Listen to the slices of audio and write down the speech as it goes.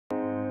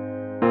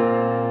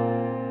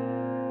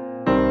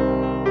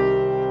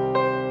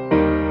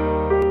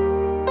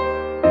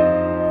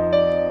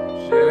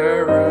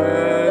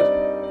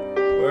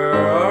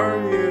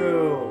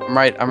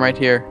I'm right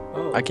here.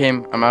 Oh, I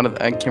came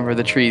for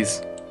the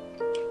trees.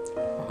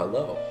 oh,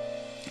 hello.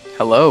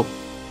 Hello,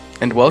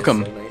 and It's so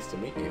welcome nice to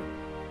meet you.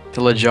 to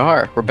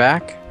LeJar. We're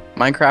back.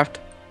 Minecraft.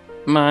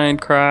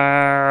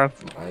 Minecraft.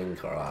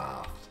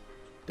 Minecraft.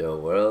 The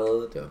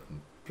world of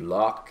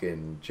Block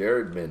and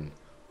Jaredman.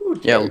 Ooh,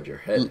 Yeah. Jared, your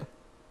head.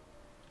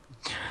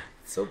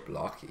 It's so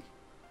blocky.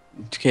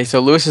 Okay, so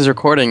Lewis is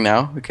recording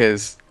now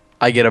because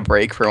I get a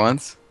break for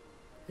once.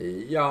 I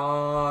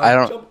Yeah,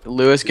 don't. jump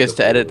Lewis to the gets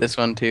to edit pool. this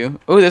one too.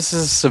 Oh, this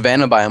is a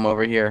savanna biome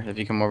over here. If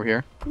you come over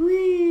here,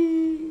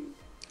 Whee!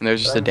 and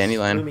there's just a I'm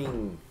dandelion.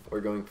 swimming. We're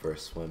going for a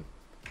swim.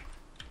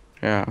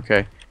 Yeah.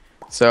 Okay.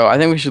 So I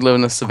think we should live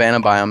in the savanna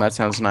biome. That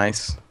sounds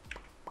nice.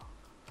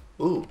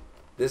 Ooh,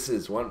 this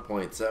is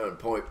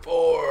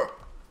 1.7.4.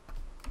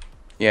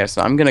 Yeah.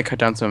 So I'm gonna cut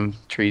down some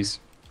trees.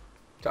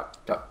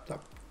 Top, top,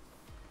 top.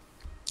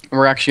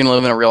 We're actually gonna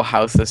live in a real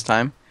house this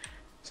time.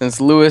 Since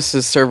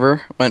Lewis's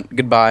server went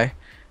goodbye,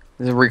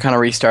 we're kind of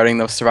restarting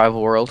the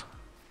survival world.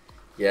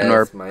 And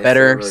we're Yes, my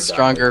better, server died.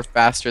 stronger,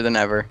 faster than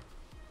ever.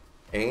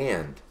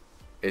 And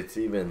it's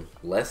even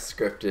less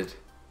scripted.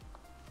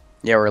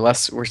 Yeah, we're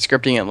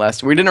scripting it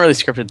less. We didn't really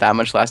script it that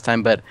much last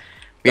time, but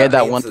we had That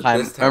that means one that time.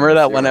 this time Remember is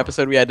that one 0.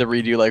 episode we had to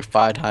redo like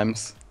 5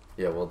 times?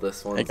 Yeah, well,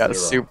 this It one's got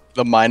 0.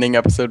 the mining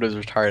episode was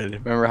retarded.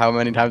 Remember how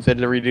many times we had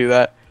to redo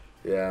that?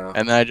 Yeah.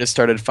 And then I just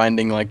started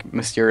finding like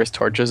mysterious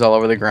torches all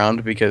over the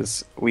ground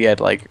because we had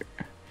like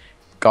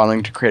gone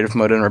into creative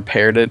mode and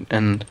repaired it,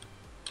 and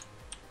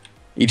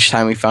each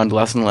time we found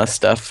less and less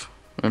stuff.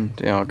 And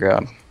oh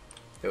god,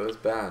 It was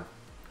bad.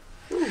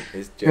 Ooh,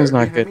 is it was Jared not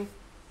behind good. me?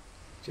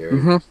 Jared,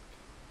 Mhm.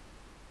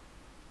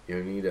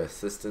 you need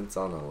assistance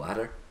on a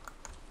ladder?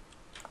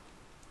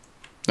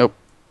 Nope.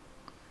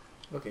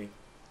 Okay.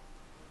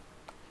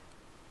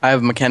 I have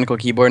a mechanical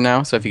keyboard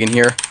now, so if you can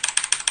hear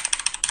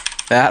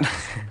that,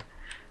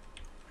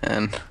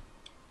 and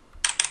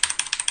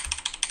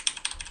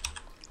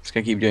just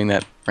gonna keep doing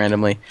that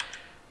randomly.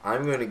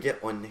 I'm going to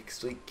get one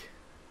next week,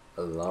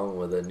 along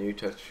with a new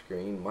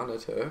touchscreen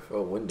monitor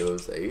for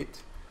Windows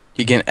 8.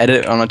 You can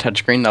edit on a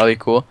touchscreen. That'll be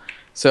cool.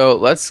 So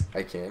let's.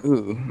 I can.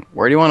 Ooh,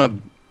 where do you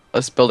want to?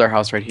 Let's build our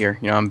house right here.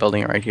 I'm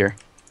building it right here.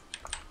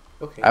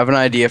 Okay. I have an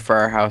idea for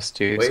our house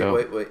too. Wait, so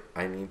wait.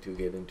 I need to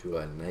get into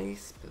a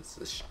nice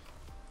position.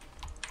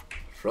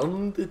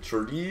 From the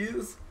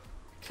trees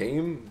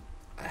came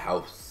a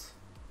house.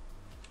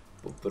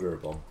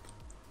 Boop-a-da-bump.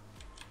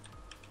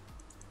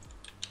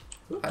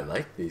 Ooh, I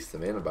like these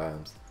savanna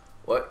biomes.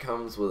 What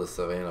comes with a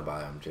savanna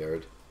biome,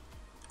 Jared?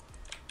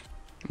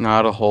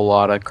 not a whole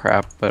lot of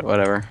crap, but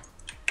whatever.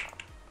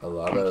 A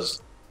lot of...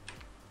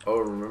 Oh,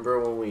 remember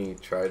when we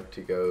tried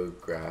to go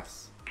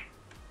grass?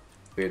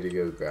 We had to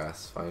go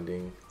grass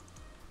finding.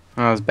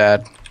 That was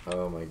bad.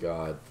 Oh my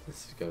god,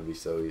 this is gonna be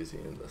so easy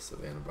in the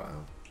savanna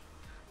biome.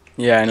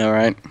 Yeah, I know,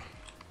 right?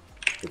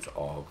 It's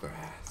all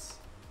grass.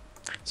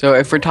 So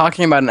if we're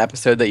talking about an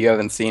episode that you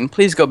haven't seen,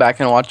 please go back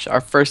and watch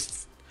our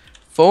first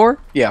four.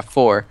 Yeah,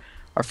 four.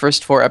 Our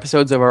first 4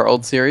 episodes of our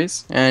old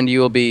series, and you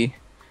will be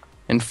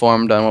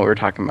informed on what we're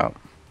talking about.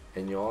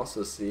 And you'll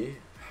also see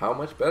how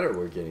much better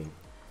we're getting.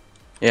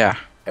 Yeah.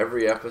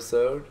 Every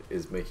episode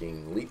is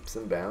making leaps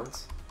and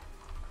bounds.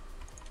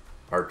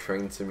 Our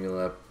train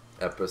simulator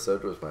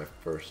episode was my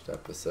first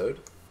episode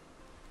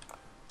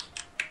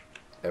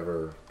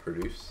ever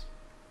produced.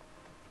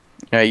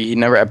 Yeah, you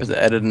never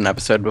edited an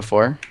episode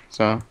before,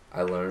 so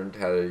I learned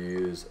how to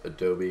use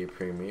Adobe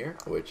Premiere,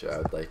 which I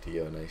would like to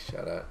give a nice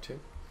shout out to.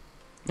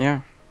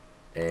 yeah.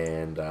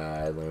 And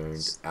I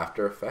learned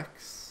After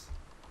Effects,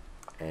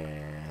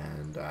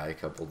 and I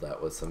coupled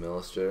that with some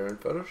Illustrator and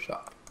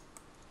Photoshop.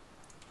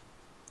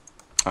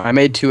 I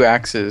made 2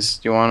 axes.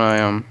 Do you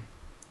wanna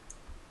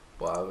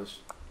Well, I was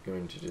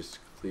going to just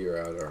clear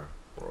out our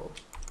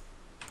world.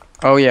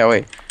 Oh yeah,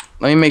 wait.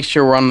 Let me make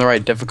sure we're on the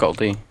right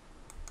difficulty.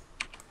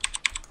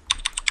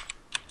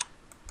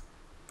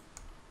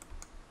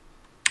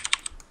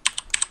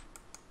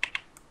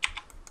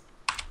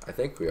 I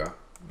think we are.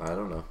 I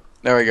don't know.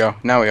 There we go.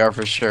 Now we are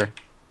for sure.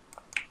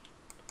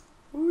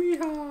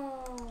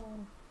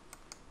 Weehaw!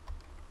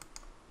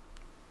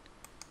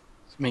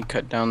 Let me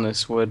cut down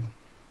this wood.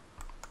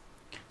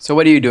 So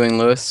what are you doing,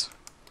 Lewis?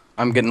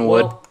 I'm getting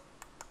wood. Well,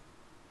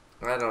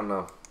 I don't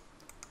know.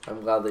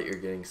 I'm glad that you're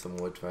getting some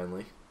wood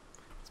finally.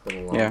 It's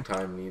been a long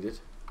time needed.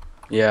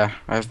 Yeah,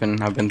 I've been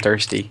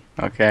thirsty.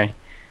 Okay.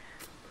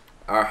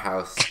 Our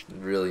house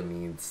really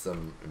needs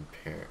some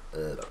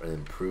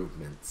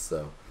improvements,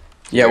 so.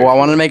 Yeah, well, I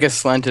want to make a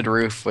slanted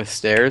roof with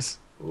stairs,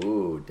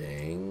 Ooh,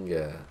 dang.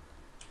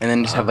 and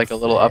then just have like a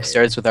little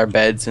upstairs with our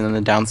beds, and then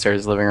the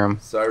downstairs living room.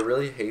 So I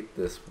really hate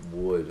this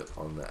wood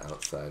on the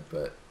outside,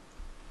 but.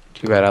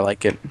 Too bad I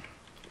like it.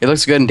 It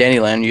looks good in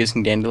Dandelion. You're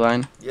using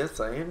Dandelion. Yes,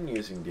 I am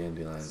using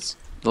dandelions.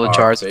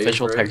 LeJar's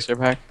official texture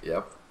pack.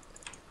 Yep.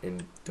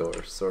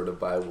 Endorsed sort of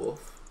by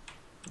Wolf,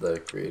 the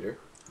creator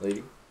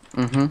lady.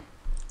 Mm-hmm.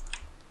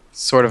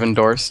 Sort of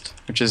endorsed,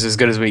 which is as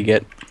good as we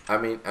get. I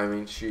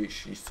mean, she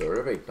sort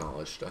of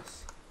acknowledged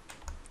us.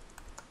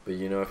 But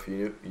you know, if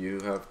you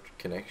have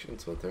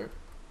connections with her,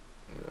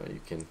 you know, you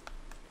can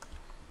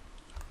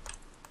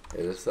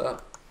Hit us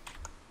up.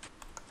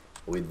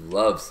 We'd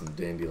love some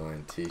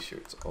dandelion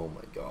t-shirts. Oh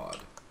my god.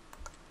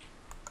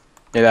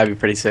 Yeah, that'd be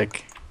pretty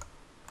sick.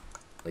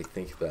 Like,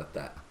 think about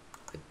that.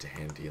 A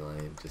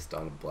dandelion just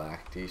on a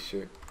black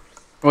t-shirt.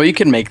 Well, you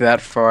could make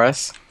that for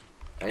us,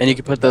 I and you know,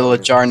 could but put the that little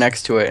would... jar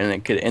next to it, and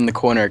it could in the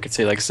corner it could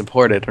say like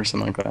support it or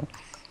something like that.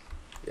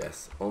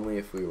 Yes, only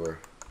if we were...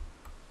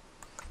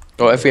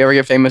 Well, if we ever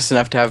get famous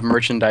enough to have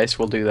merchandise,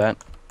 we'll do that.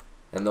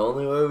 And the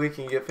only way we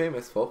can get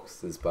famous,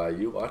 folks, is by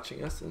you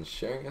watching us and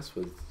sharing us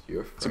with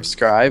your friends.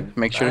 Subscribe. And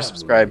Make sure to family.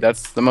 subscribe.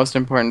 That's the most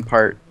important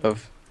part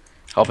of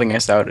helping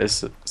us out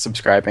is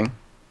subscribing.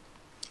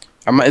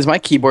 Is my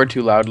keyboard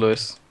too loud,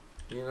 Lewis?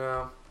 You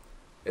know,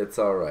 it's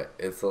alright.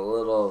 It's a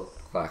little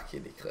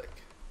clackety click.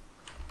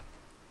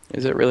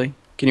 Is it really?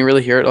 Can you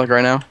really hear it like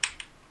right now?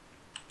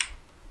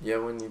 Yeah,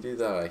 when you do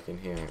that, I can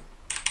hear it.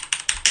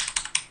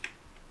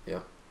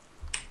 Yep.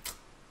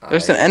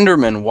 There's an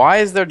Enderman. Why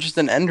is there just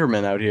an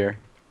Enderman out here?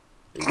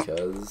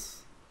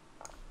 Because...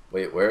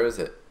 Wait, where is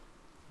it?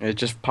 It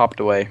just popped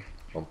away.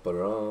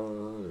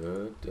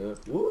 Woo!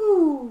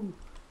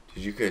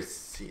 Did you guys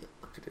see it?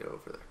 Look at it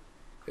over there.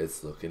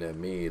 It's looking at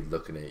me,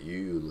 looking at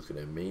you, looking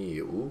at me.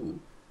 Ooh.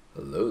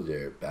 Hello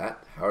there,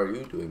 bat. How are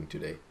you doing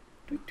today?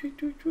 Tweet, tweet,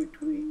 tweet, tweet,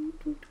 tweet,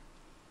 tweet.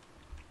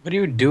 What are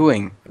you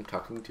doing? I'm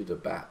talking to the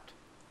bat.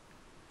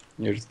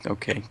 You're just,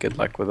 okay. Good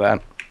luck with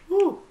that.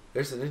 Woo!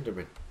 There's an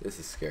Enderman. This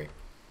is scary.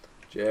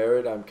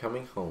 Jared, I'm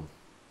coming home.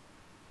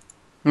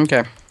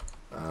 Okay.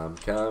 I'm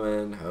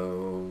coming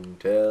home.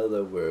 Tell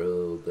the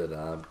world that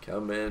I'm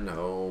coming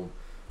home.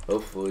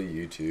 Hopefully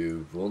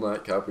YouTube will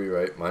not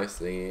copyright my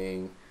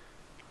singing.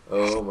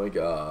 Oh my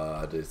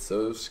god, it's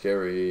so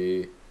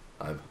scary.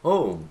 I'm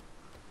home.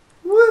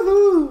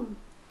 Woohoo!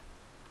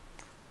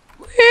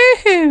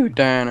 Woohoo!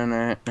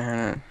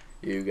 Da-na-na-na-na.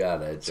 You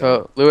gotta jump.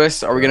 So,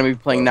 Lewis, are we gonna be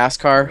playing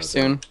NASCAR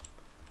soon?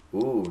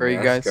 Ooh, For you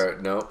NASCAR.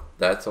 guys? No,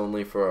 that's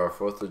only for our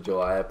 4th of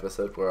July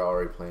episode. We're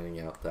already planning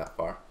out that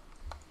far.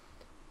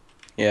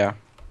 Yeah.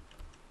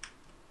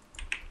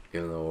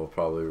 Even though we'll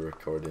probably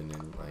record it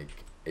in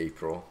like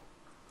April.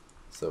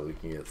 So we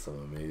can get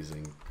some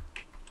amazing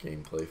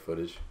gameplay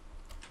footage.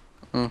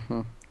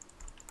 Mm-hmm.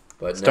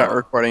 But Start no,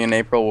 recording in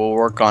April. We'll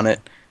work on it.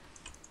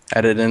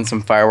 Edit in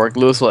some fireworks.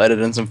 Lewis will edit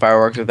in some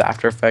fireworks with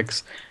After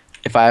Effects.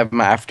 If I have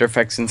my After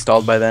Effects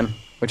installed by then,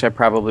 which I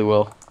probably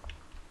will.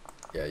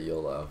 yeah,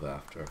 you'll love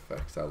After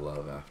Effects. I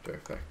love After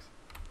Effects.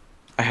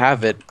 I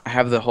have it. I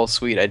have the whole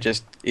suite.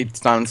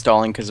 It's not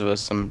installing because of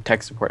some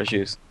tech support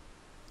issues.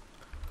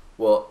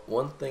 Well,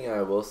 one thing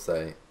I will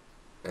say,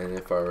 and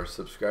if our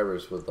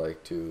subscribers would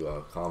like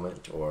to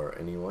comment, or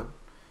anyone,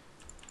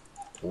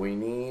 we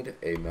need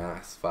a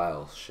mass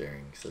file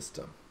sharing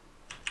system.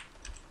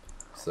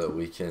 So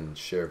we can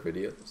share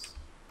videos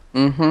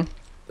Mm-hmm.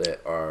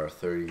 that are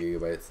 30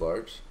 gigabytes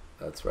large.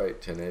 That's right,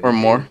 1080p. Or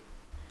more.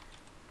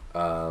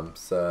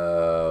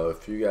 So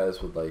if you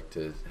guys would like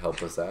to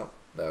help us out,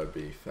 that would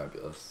be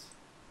fabulous.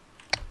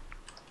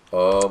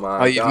 Oh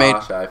my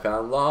gosh, I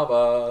found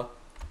lava.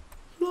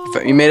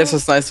 You made us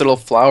this nice little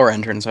flower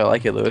entrance. I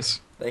like it,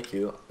 Lewis. Thank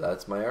you.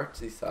 That's my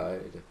artsy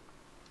side.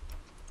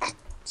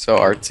 So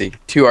artsy.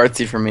 Too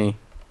artsy for me.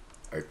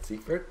 Artsy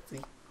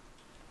fartsy.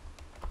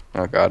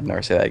 Oh god,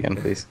 never say that again,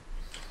 please.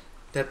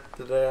 Da,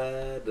 da,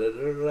 da, da,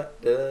 da,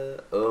 da.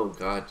 Oh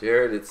god,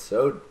 Jared, it's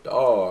so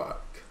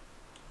dark.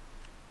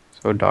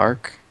 So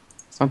dark?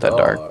 It's not that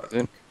dark,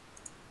 is it?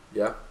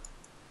 Yeah.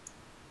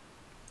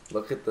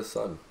 Look at the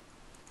sun.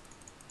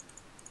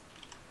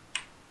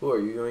 Oh, are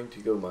you going to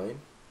go mine?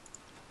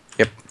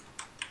 Yep.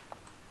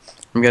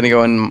 I'm gonna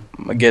go and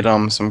get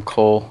some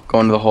coal. Go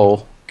into the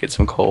hole. Get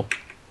some coal.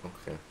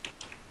 Okay.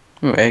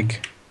 Ooh,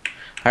 egg.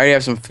 I already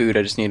have some food.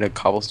 I just need a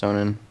cobblestone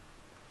and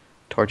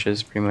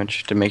torches, pretty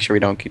much, to make sure we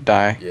don't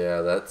die.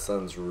 Yeah, that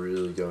sun's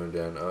really going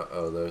down.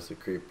 Uh-oh, there's a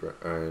creeper,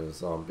 or a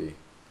zombie.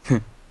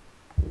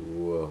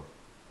 Whoa.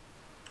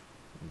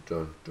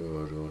 Dun,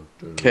 dun, dun,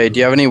 dun, Okay, do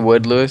you have any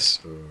wood, Lewis?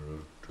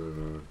 dun, dun,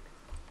 dun.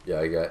 Yeah,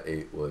 I got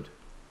 8 wood.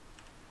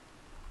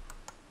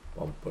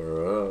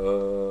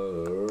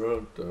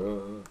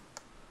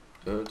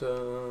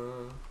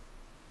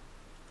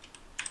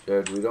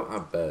 Jared, we don't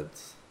have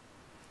beds.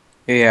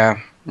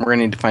 Yeah, we're gonna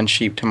need to find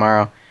sheep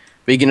tomorrow.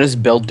 But you can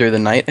just build through the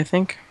night, I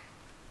think.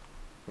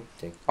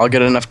 Okay. I'll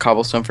get enough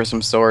cobblestone for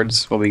some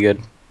swords. We'll be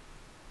good.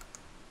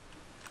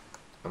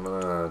 I'm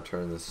gonna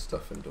turn this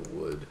stuff into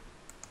wood.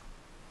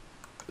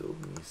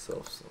 Build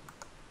myself some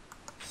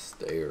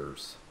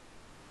stairs.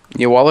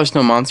 Yeah, while there's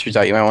no monsters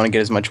out, you might want to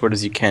get as much wood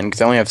as you can,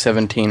 because I only have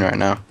 17 right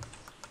now.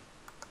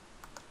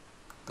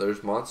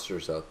 There's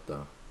monsters out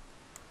though.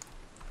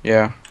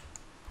 Yeah.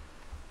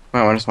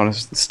 Might just want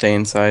to stay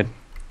inside.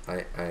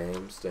 I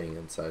am staying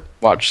inside.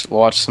 Watch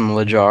some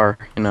LeJar,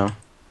 you know.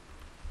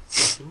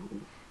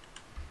 Ooh.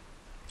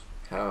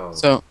 How?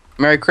 So,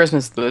 Merry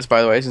Christmas, Lewis,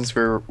 by the way, since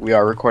we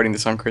are recording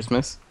this on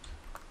Christmas.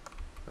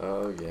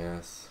 Oh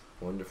yes,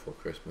 wonderful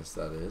Christmas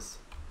that is.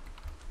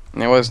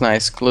 And it was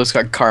nice. Lewis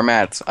got car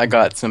mats. I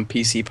got some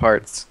PC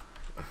parts.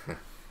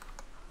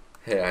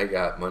 Hey, I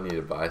got money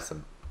to buy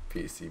some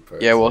PC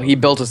person. Yeah, well, he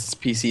built his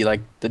PC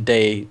like the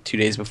day, 2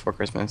 days before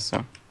Christmas.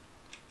 So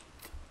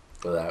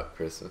Without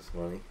Christmas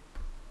money.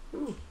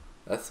 Ooh,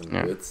 that's some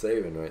yeah, good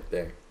saving right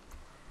there.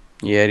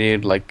 yeah, he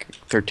had like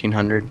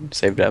 1,300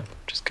 saved up,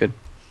 which is good.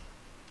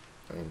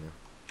 I know.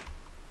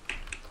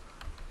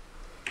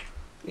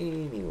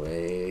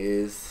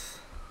 Anyways,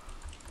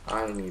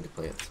 I need to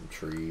plant some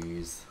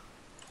trees.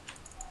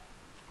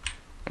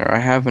 I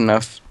have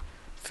enough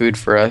food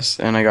for us,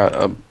 and I got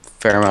a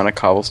fair amount of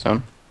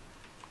cobblestone.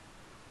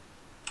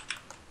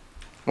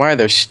 Why are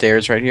there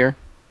stairs right here?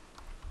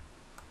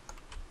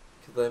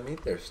 Because I made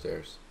their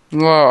stairs.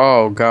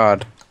 Whoa, oh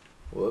God.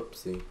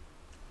 Whoopsie.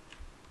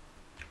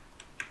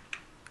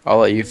 I'll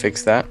let you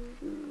fix that.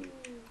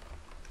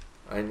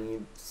 I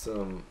need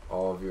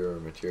all of your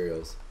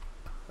materials.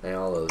 I need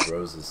all those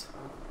roses.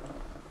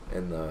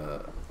 And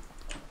the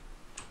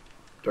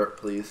dirt,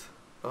 please.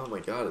 Oh my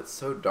God, it's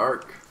so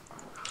dark.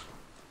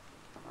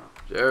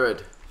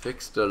 Jared,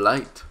 fix the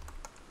light.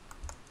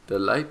 The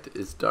light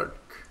is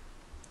dark.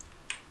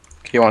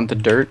 You want the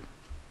dirt?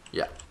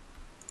 Yeah.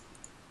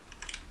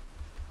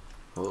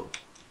 Oh,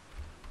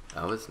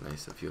 that was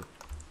nice of you.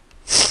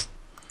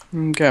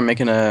 Okay, I'm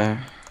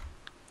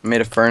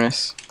made a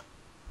furnace.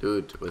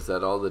 Dude, was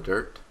that all the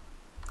dirt?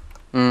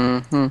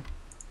 Mm-hmm.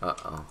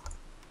 Uh-oh.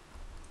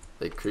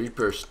 The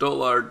creeper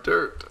stole our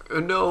dirt.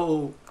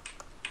 No.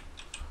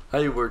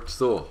 I worked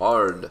so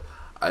hard.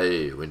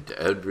 I went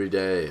every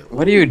day.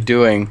 What are you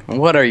doing?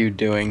 What are you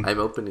doing? I'm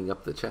opening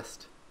up the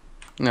chest.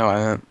 No, I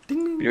don't.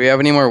 Ding, ding. Do we have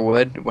any more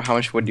wood? How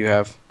much wood do you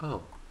have?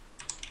 Oh.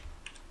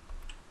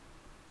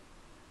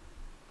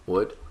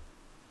 Wood?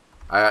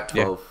 I got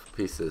 12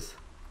 pieces.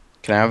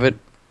 Can I have it?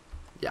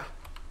 Yeah.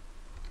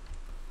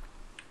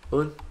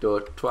 1, 2,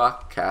 3, 4,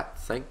 5,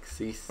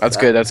 6, That's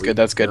good. That's good.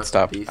 That's good.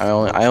 Stop. I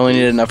only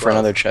need enough for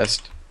another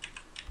chest.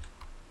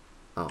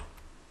 Oh.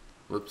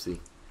 Whoopsie.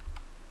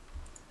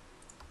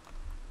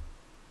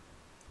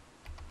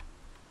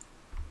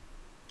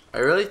 I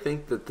really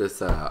think that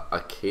this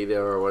acacia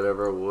or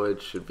whatever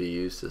wood should be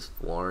used as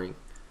flooring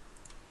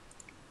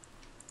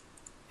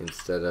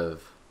instead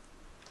of...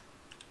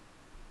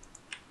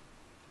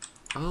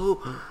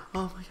 Oh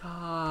my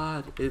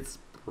God, it's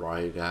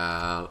bright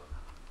out.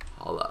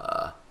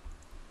 Holla.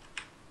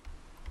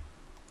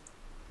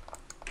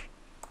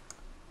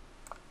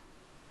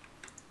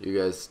 You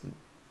guys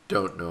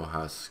don't know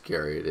how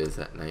scary it is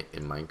at night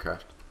in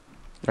Minecraft.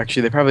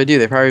 Actually, they probably do.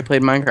 They probably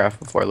played Minecraft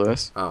before,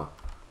 Lewis. Oh,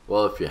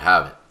 well, if you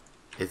haven't,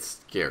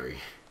 it's scary.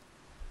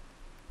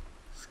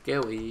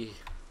 Scary.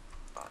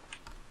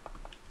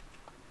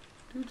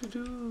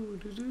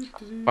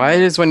 Why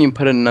is when you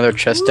put another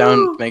chest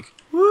down make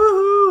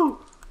Woohoo!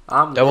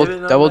 I'm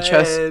living on double the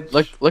chest? edge.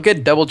 Look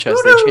at double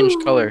chest. They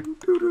changed color.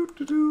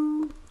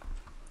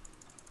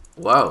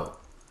 Whoa!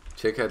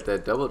 Check out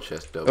that double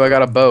chest, though. Oh, I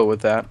got a bow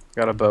with that.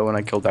 Got a bow when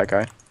I killed that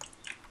guy.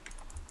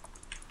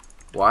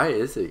 Why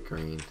is it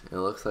green? It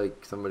looks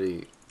like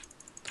somebody...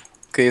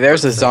 Okay,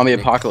 there's a What's zombie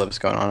that? apocalypse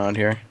going on out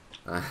here.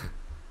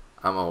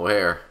 I'm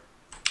aware.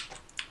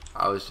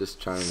 I was just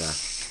trying to...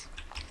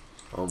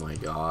 Oh my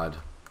God.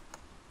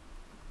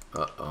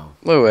 Uh-oh.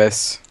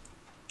 Lewis.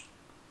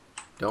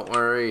 Don't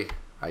worry.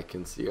 I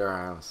can see our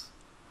house.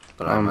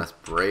 But I must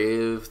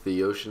brave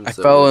the ocean. I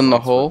fell in the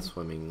hole.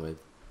 Swimming with.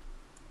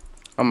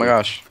 Oh my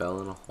gosh. Fell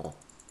in a hole.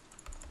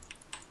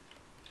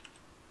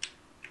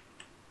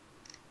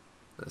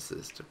 This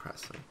is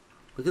depressing.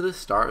 Look at the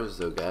stars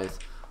though, guys.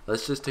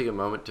 Let's just take a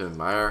moment to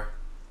admire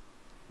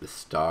the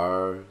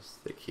stars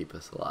that keep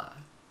us alive.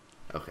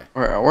 Okay.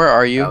 Where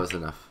are you? That was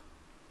enough.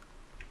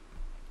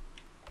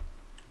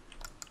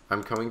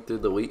 I'm coming through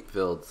the wheat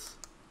fields.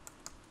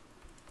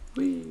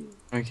 Whee!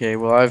 Okay,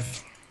 well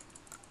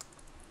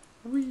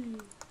Whee!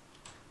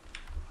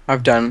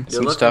 I've done You're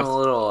some looking stuff. a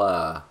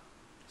little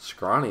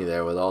scrawny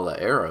there with all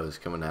the arrows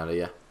coming out of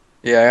you.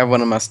 Yeah, I have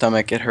one in my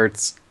stomach. It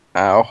hurts.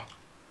 Ow.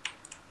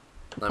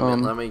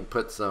 Let me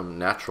put some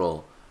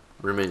natural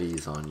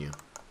remedies on you.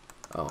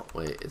 Oh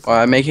wait, Well,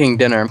 I'm making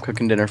dinner. I'm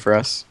cooking dinner for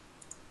us.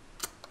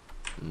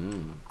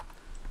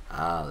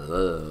 I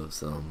love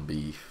some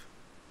beef.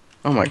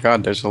 Oh my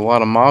God, there's a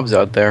lot of mobs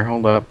out there.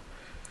 Hold up.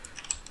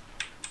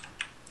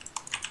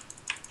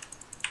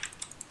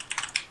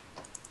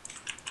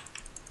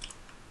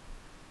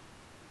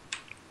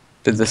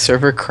 Did the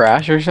server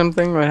crash or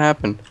something? What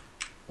happened?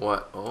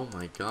 What? Oh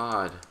my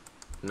God.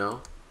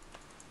 No.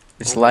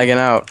 It's lagging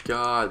out.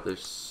 God,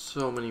 there's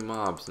so many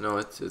mobs. No,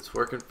 it's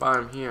working fine.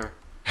 I'm here.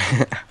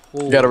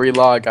 You gotta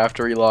relog. I have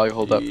to relog.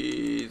 Hold up.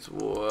 Jeez,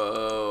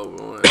 whoa.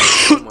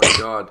 Oh my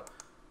God.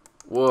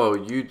 Whoa,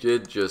 you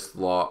did just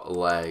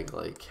lag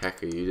like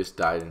heck. You just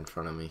died in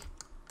front of me.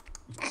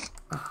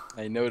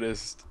 I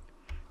noticed.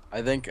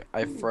 I think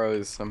I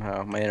froze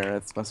somehow. My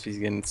internet must be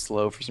getting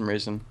slow for some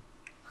reason.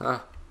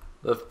 Huh.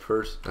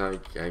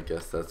 I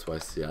guess that's why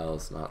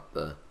Seattle's not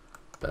the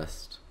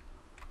best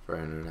for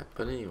internet.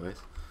 But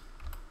anyways.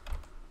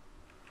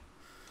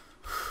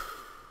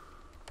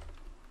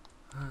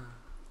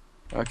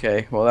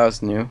 Okay, well that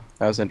was new.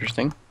 That was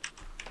interesting.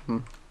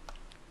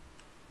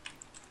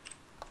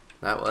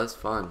 That was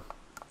fun.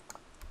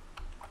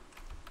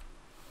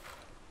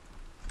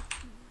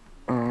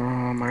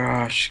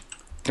 gosh.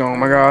 Oh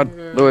my god.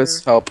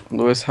 Lewis, help.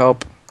 Lewis,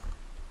 help.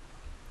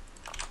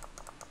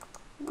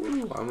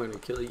 Ooh, I'm gonna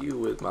kill you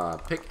with my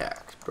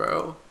pickaxe,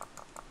 bro.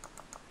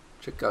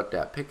 Check out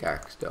that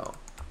pickaxe, though.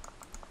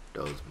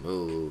 Those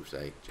moves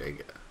like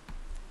Jagga.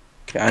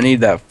 Okay, I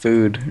need that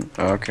food.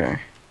 Okay.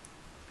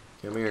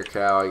 Come here,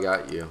 cow. I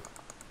got you.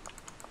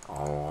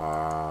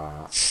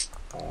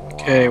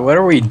 Okay, what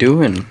are we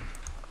doing?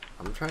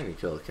 I'm trying to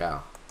kill a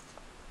cow.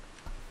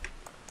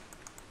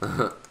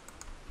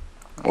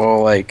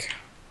 Well, like,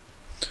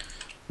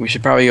 we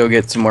should probably go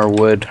get some more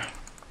wood.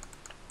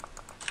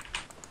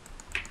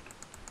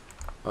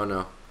 Oh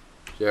no,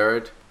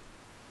 Jared.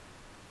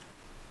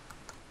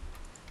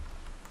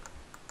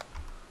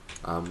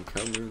 I'm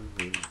coming.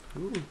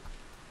 Ooh. Do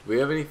we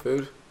have any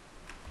food?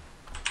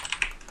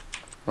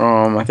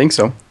 I think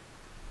so.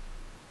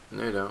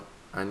 No, you don't.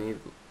 I need,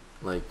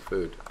 like,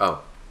 food.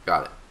 Oh,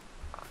 got it.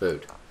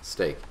 Food.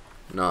 Steak.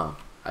 No,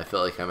 I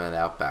feel like I'm at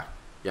Outback.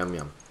 Yum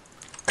yum.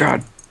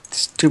 God,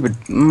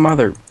 stupid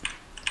mother.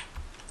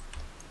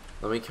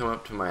 Let me come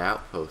up to my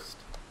outpost.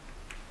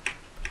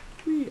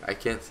 Whee, I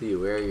can't see you.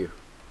 Where are you?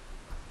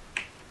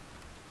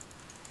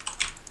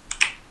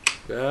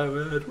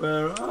 Damn it,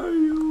 where are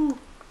you?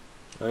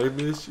 I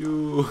miss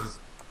you.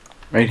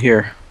 Right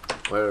here.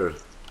 Where?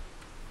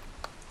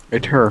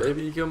 Right here.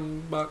 Baby,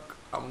 come back.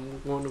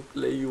 I'm gonna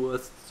play you a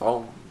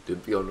song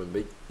that's gonna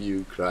make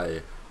you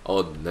cry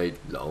all night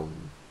long.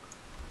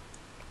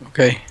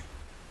 Okay.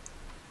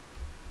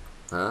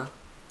 Huh?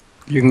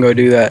 You can go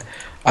do that.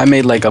 I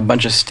made like a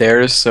bunch of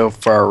stairs so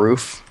for our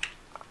roof.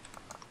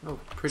 Oh,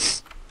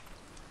 pretty.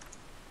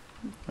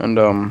 And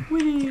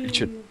it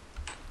should.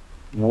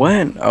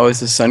 When? Oh, is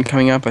the sun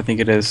coming up? I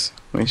think it is.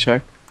 Let me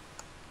check.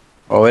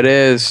 Oh, it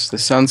is. The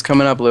sun's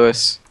coming up,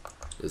 Lewis.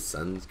 The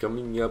sun's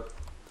coming up.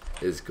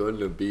 It's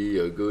gonna be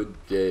a good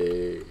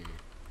day.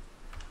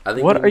 I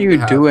think What we are need you to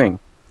have, doing?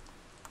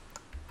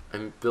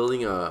 I'm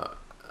building a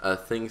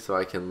thing so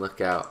I can look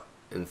out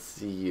and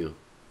see you.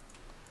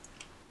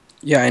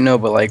 Yeah, I know,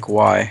 but like,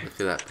 why? Look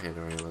at that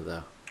panorama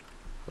though.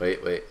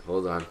 Wait,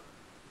 hold on.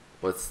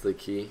 What's the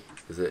key?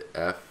 Is it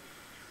F?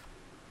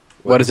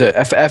 What is it?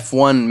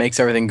 F1 makes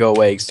everything go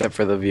away except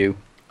for the view.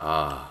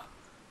 Ah.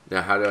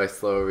 Now how do I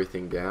slow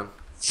everything down?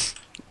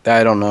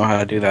 I don't know how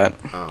to do that.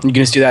 Oh. You can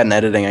just do that in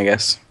editing, I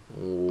guess.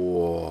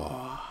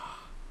 Whoa.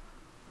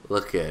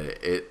 Look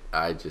at it.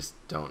 I just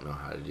don't know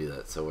how to do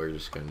that, so we're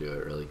just gonna do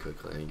it really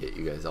quickly and get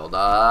you guys all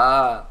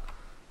done.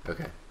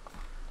 Okay.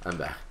 I'm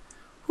back.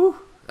 Whew.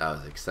 That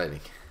was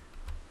exciting.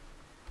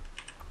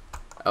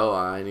 Oh,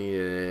 I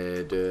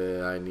need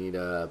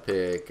a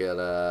pick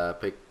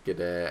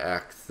it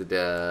axe.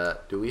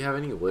 Do we have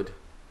any wood?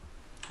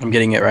 I'm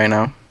getting it right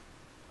now.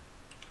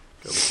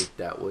 Go get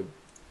that wood.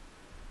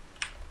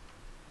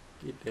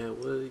 Get that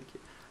wood.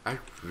 I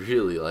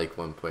really like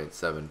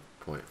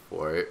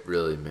 1.7.4. It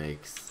really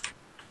makes.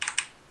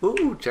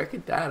 Ooh, check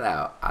that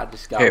out. I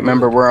just got. Okay,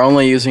 remember wood. we're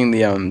only using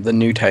the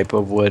new type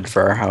of wood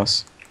for our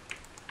house.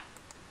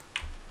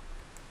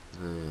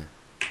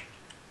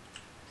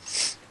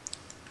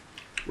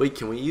 Wait,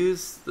 can we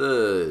use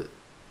the?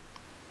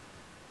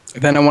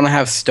 Then I want to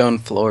have stone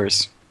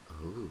floors.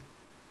 Ooh,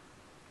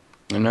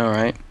 I know,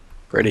 right?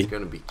 Pretty. it's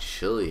gonna be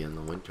chilly in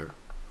the winter.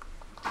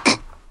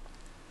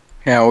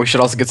 Yeah, we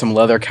should also get some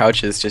leather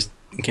couches just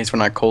in case we're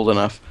not cold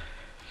enough.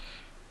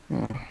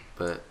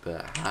 But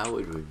how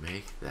would we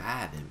make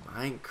that in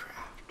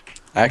Minecraft?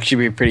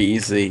 Actually, be pretty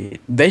easy.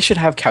 They should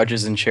have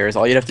couches and chairs.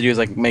 All you'd have to do is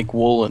like make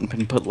wool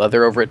and put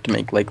leather over it to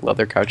make like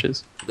leather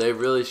couches. They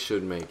really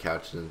should make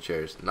couches and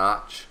chairs.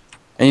 Notch.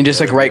 And you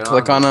just like There we right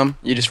click are. on them.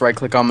 You just right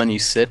click on them and you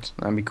sit.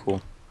 That'd be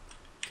cool.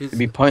 It'd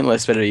be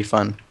pointless, but it'd be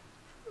fun.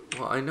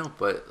 Well, I know,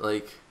 but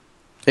like.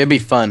 It'd be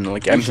fun.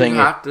 Like You I'm should saying.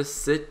 have to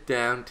sit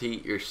down to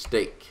eat your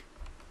steak.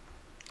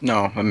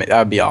 No, I mean, that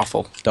would be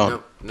awful.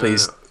 Don't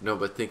please. No,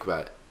 but think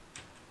about it.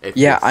 If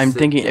Yeah, you I'm sit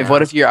thinking. down-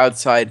 What if you're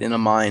outside in a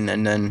mine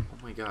and then?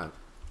 Oh my god.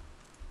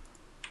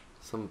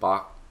 Some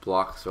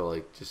blocks are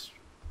like just.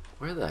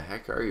 Where the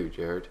heck are you,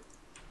 Jared?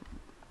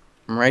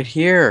 I'm right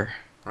here.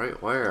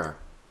 Right where?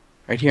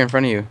 Right here in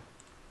front of you.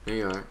 Here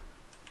you are.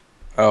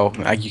 Oh,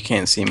 you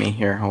can't see me.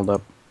 Here, hold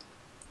up.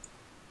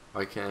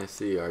 Why can't I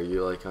see? Are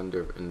you like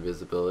under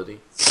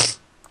invisibility?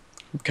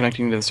 I'm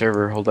connecting to the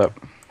server. Hold up.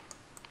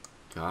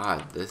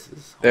 God, this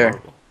is There.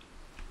 horrible.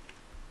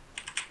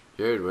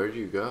 Jared, where'd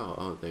you go?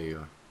 Oh, there you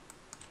are.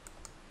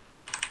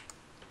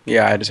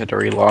 Yeah, I just had to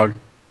relog.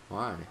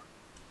 Why?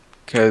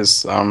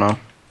 Cause I don't know.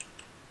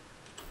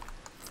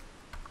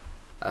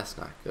 That's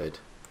not good.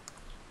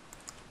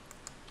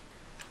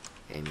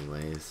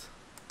 Anyways,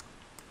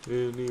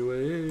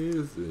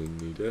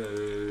 any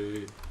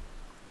day.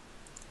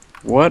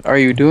 What are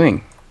you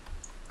doing?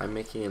 I'm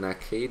making an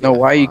arcade. No,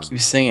 why you keep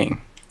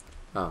singing?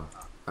 Oh,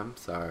 I'm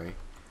sorry.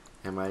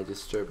 Am I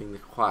disturbing the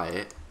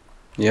quiet?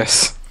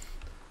 Yes.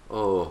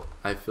 Oh,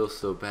 I feel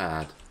so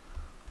bad.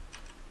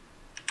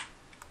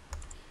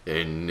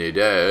 Any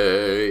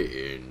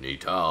day, any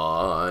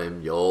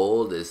time,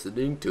 you're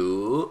listening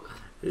to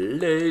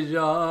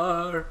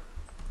Leisure.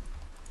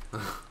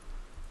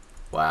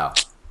 Wow.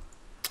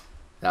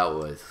 That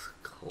was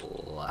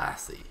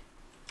classy.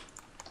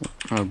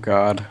 Oh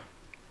God.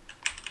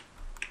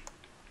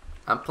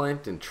 I'm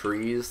planting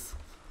trees,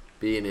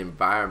 being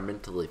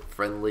environmentally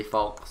friendly,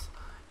 folks.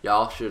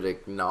 Y'all should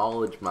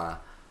acknowledge my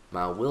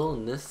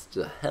willingness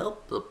to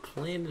help the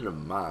planet of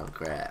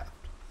Minecraft.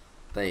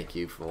 Thank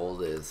you for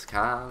this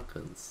kind,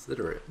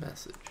 considerate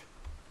message.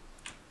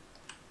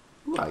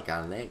 Ooh, I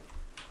got an egg.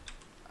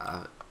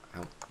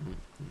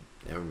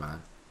 Never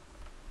mind.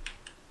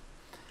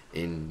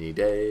 Any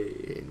day,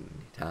 any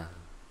time.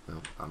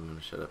 Well, I'm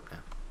gonna shut up now.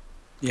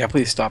 Yeah,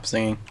 please stop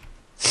singing.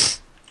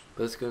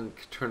 But it's gonna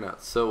turn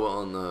out so well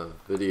on the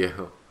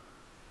video.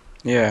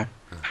 Yeah.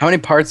 How many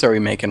parts are we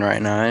making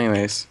right now,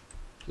 anyways?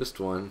 Just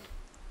one.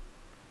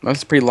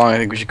 That's pretty long. I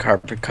think we should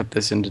cut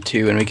this into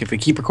two, and if we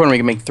keep recording, we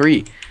can make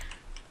three,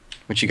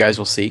 which you guys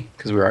will see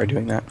because we are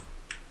doing that.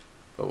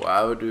 But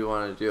why would we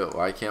want to do it?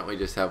 Why can't we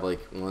just have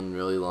like one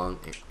really long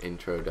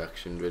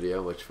introduction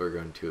video, which we're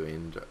going to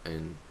end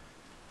in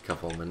a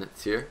couple of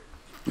minutes here?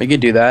 We could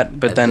do that,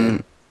 but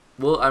then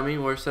well, I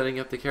mean, we're setting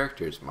up the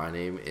characters. My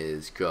name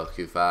is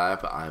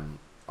QLQ5. I'm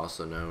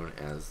also known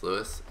as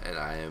Lewis, and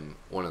I am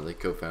one of the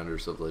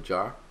co-founders of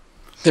LeJar.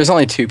 there's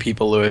only two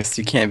people, Lewis.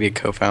 You can't be a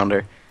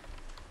co-founder.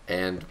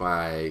 And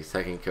my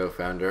second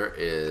co-founder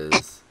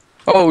is...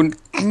 Oh,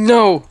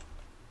 no!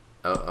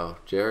 Uh-oh.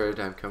 Jared,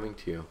 I'm coming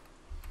to you.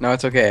 No,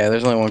 it's okay.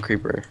 There's only one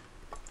creeper.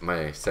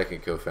 My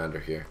second co-founder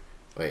here.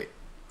 Wait.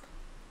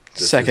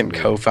 This Second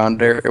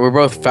co-founder? We're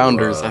both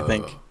founders, I Whoa.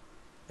 think.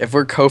 If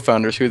we're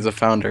co-founders, who's the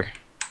founder?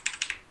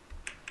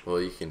 Well,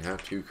 you can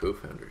have two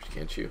co-founders,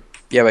 can't you?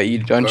 Yeah, but don't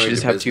you According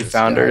just to have two Business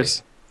founders?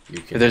 Guy,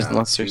 you can there's- have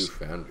unless two there's-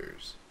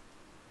 founders.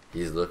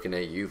 He's looking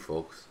at you,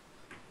 folks.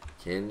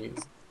 Can you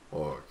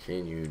or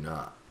can you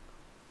not?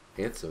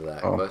 Answer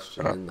that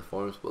question in the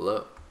forums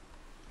below.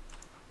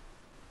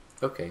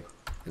 Okay,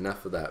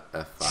 enough of that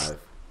F5.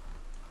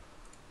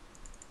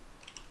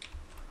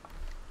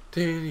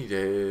 Danny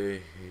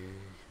Day.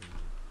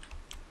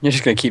 You're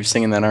just gonna keep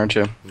singing that, aren't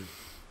you?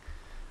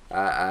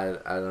 I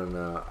don't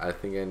know. I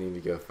think I need to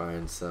go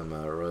find some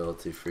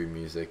royalty-free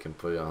music and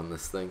put it on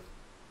this thing.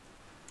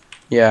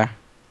 Yeah.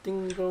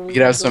 Ding We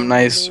could have some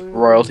nice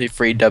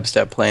royalty-free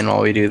dubstep playing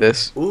while we do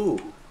this.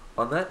 Ooh,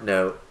 on that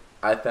note,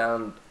 I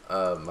found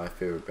my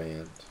favorite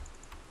band.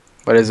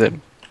 What is it?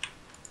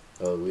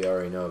 Oh, we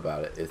already know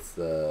about it. It's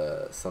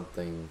the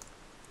something.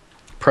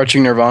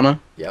 Approaching Nirvana?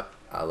 Yep,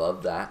 I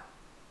love that.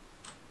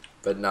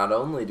 But not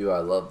only do I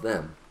love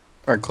them,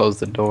 Or close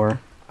the door.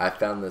 I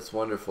found this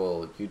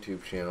wonderful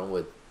YouTube channel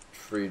with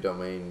free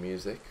domain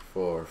music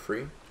for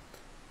free.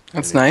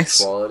 That's And nice.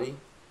 it's quality,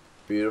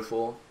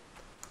 beautiful.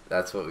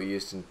 That's what we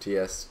used in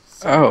TS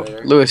Oh,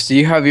 Simulator. Lewis, do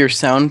you have your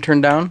sound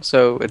turned down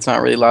so it's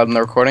not really loud in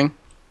the recording?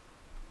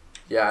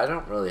 Yeah, I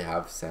don't really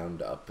have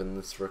sound up in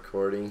this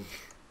recording.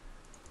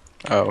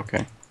 Oh,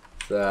 okay.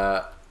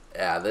 So,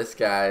 yeah, this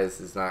guys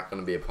is not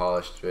going to be a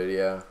polished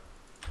video.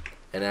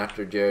 And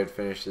after Jared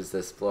finishes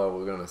this floor,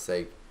 we're going to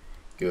say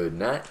good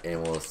night,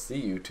 and we'll see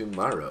you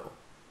tomorrow.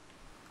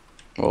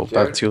 Well,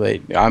 Jared? that's too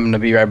late. I'm going to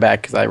be right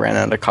back because I ran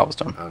out of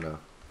cobblestone. Oh, no.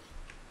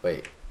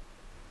 Wait.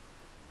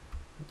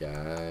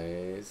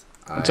 Guys,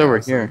 It's I over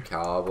have some here.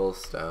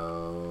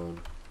 cobblestone.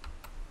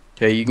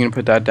 Okay, you can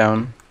put that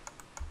down.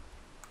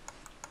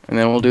 And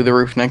then we'll do the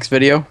roof next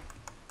video.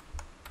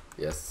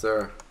 Yes,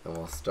 sir. And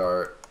we'll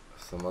start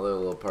some other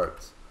little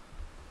parts.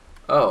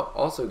 Oh,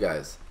 also,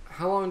 guys,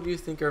 how long do you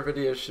think our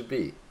videos should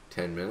be?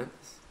 10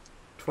 minutes?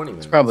 20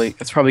 minutes?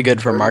 It's probably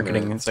good for 30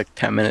 marketing. minutes. It's like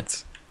 10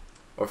 minutes.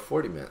 Or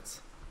 40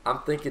 minutes? I'm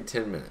thinking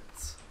 10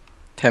 minutes.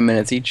 10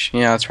 minutes each?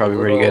 Yeah, that's probably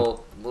pretty good.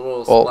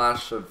 Little Well,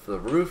 splash of the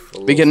roof.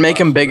 We can make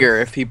them bigger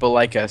if people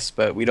like us,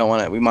 but we don't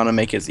want to. We want to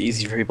make it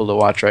easy for people to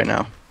watch right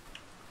now.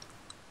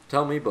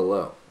 Tell me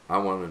below. I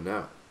want to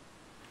know.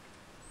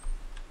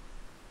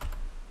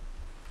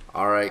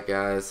 Alright,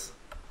 guys.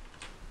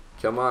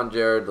 Come on,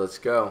 Jared. Let's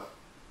go.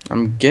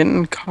 I'm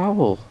getting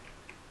cobble.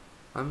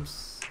 I'm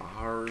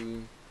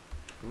sorry.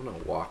 I'm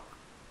going to walk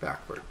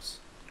backwards.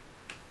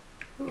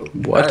 Ooh,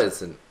 What? That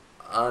is an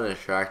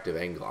unattractive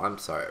angle. I'm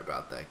sorry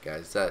about that,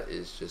 guys. That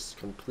is just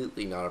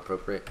completely not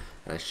appropriate,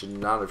 and I should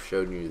not have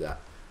shown you that.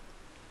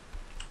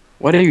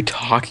 What are you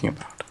talking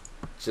about?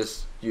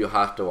 Just, you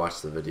have to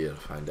watch the video to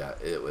find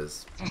out. It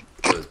was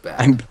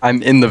bad.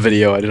 I'm in the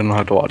video. I don't know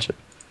how to watch it.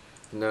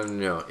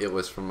 No. It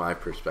was from my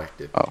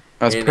perspective. Oh,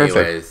 that's Anyways,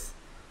 perfect.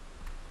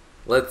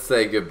 let's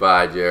say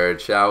goodbye,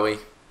 Jared, shall we?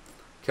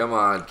 Come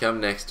on,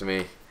 come next to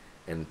me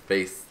and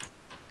face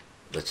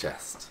the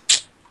chest.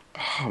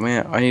 Oh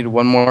man, I need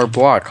one more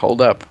block.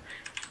 Hold up,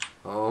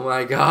 Oh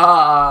my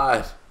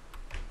god!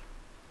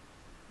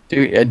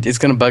 dude. It's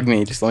gonna bug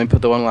me. Just let me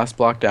put the one last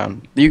block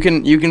down. You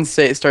can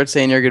start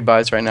saying your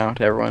goodbyes right now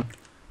to everyone.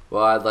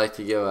 Well, I'd like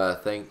to give a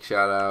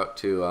shout out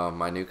to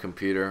my new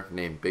computer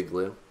named Big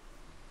Lou.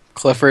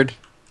 Clifford.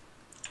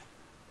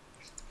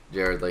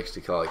 Jared likes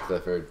to call it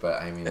Clifford,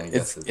 but I mean, I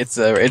guess It's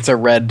a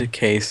red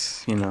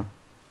case, you know.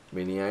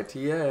 Mini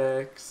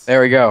ITX.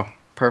 There we go.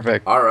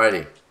 Perfect.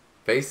 Alrighty.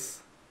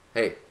 Face.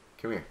 Hey,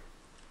 come here.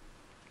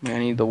 I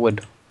need the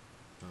wood.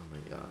 Oh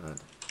my god.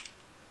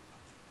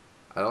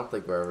 I don't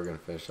think we're ever gonna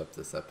finish up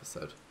this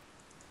episode.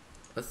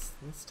 Let's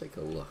take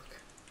a look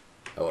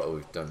at what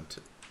we've done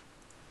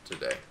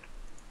today.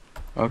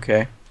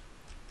 Okay.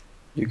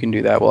 You can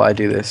do that while I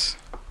do this.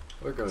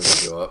 We're going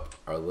to go up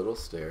our little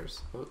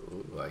stairs.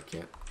 Ooh, I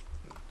can't.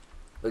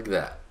 Look at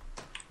that.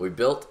 We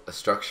built a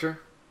structure.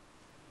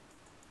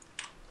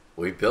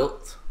 We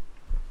built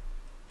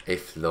a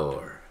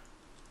floor.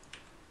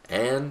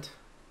 And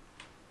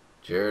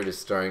Jared is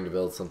starting to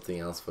build something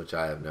else, which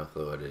I have no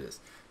clue what it is.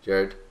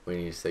 Jared, we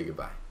need to say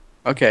goodbye.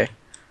 Okay.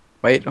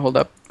 Wait, hold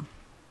up.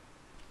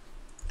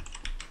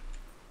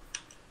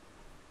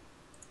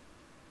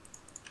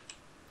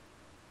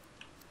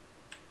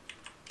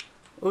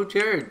 Oh,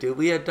 Jared, did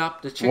we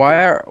adopt a chicken?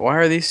 Why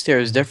are these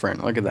stairs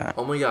different? Look at that.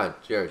 Oh my God,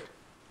 Jared,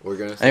 we're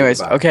gonna say Anyways,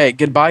 goodbye. okay,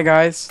 goodbye,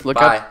 guys. Look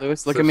Bye. up,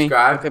 Lewis. Look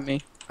Subscribe. at me.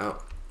 Look at me.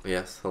 Oh,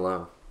 yes,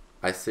 hello.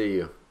 I see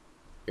you.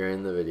 You're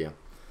in the video.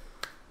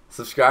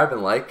 Subscribe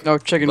and like No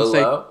chicken below,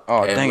 steak.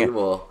 Oh, and dang we it.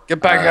 will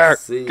Get back here.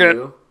 see Get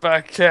you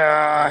back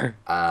here.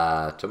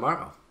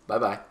 tomorrow.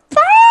 Bye-bye.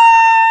 Bye.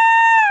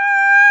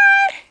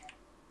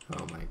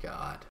 Oh my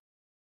God.